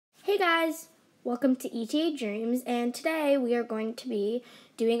guys, welcome to ETA Dreams, and today we are going to be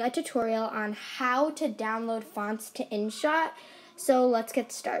doing a tutorial on how to download fonts to InShot. So let's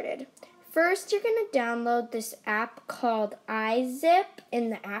get started. First, you're going to download this app called iZip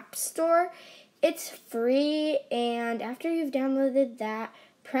in the App Store. It's free, and after you've downloaded that,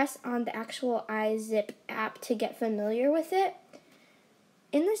 press on the actual iZip app to get familiar with it.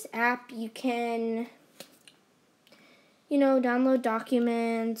 In this app, you can download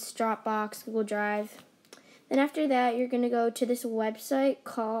documents, Dropbox, Google Drive. Then after that, you're going to go to this website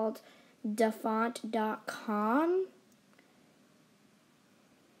called dafont.com.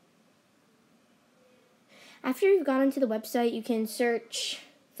 After you've gone into the website, you can search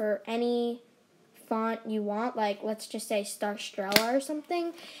for any font you want, like let's just say Star Strella or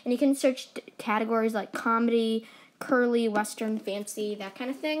something, and you can search categories like comedy, curly, western, fancy, that kind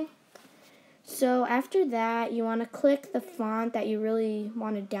of thing. So after that, you want to click the font that you really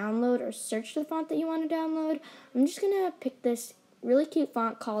want to download or search the font that you want to download. I'm just going to pick this really cute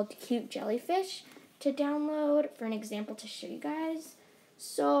font called Cute Jellyfish to download for an example to show you guys.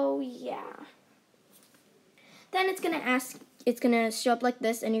 So yeah. Then it's going to show up like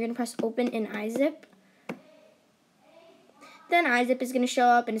this, and you're going to press open in iZip. Then iZip is going to show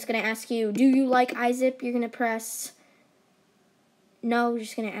up, and it's going to ask you, do you like iZip? You're going to press no, we're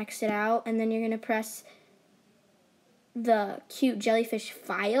just going to exit out, and then you're going to press the Cute Jellyfish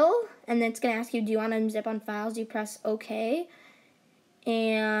file, and then it's going to ask you, do you want to unzip on files? You press OK,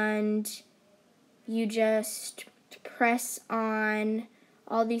 and you just press on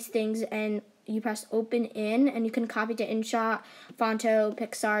all these things, and you press open in, and you can copy to InShot, Fonto,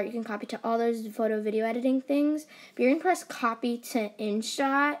 Pixar. You can copy to all those photo video editing things, but you're going to press copy to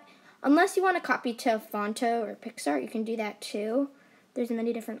InShot. Unless you want to copy to Fonto or Pixar, you can do that too. There's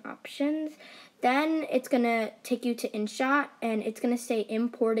many different options. Then it's going to take you to InShot, and it's going to say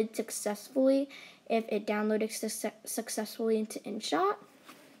imported successfully if it downloaded successfully into InShot.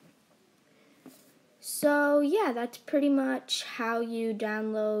 So yeah, that's pretty much how you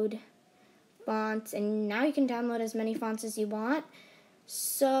download fonts, and now you can download as many fonts as you want.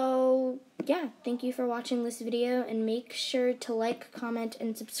 So yeah, thank you for watching this video, and make sure to like, comment,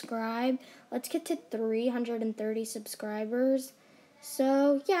 and subscribe. Let's get to 330 subscribers.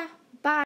 So yeah, bye.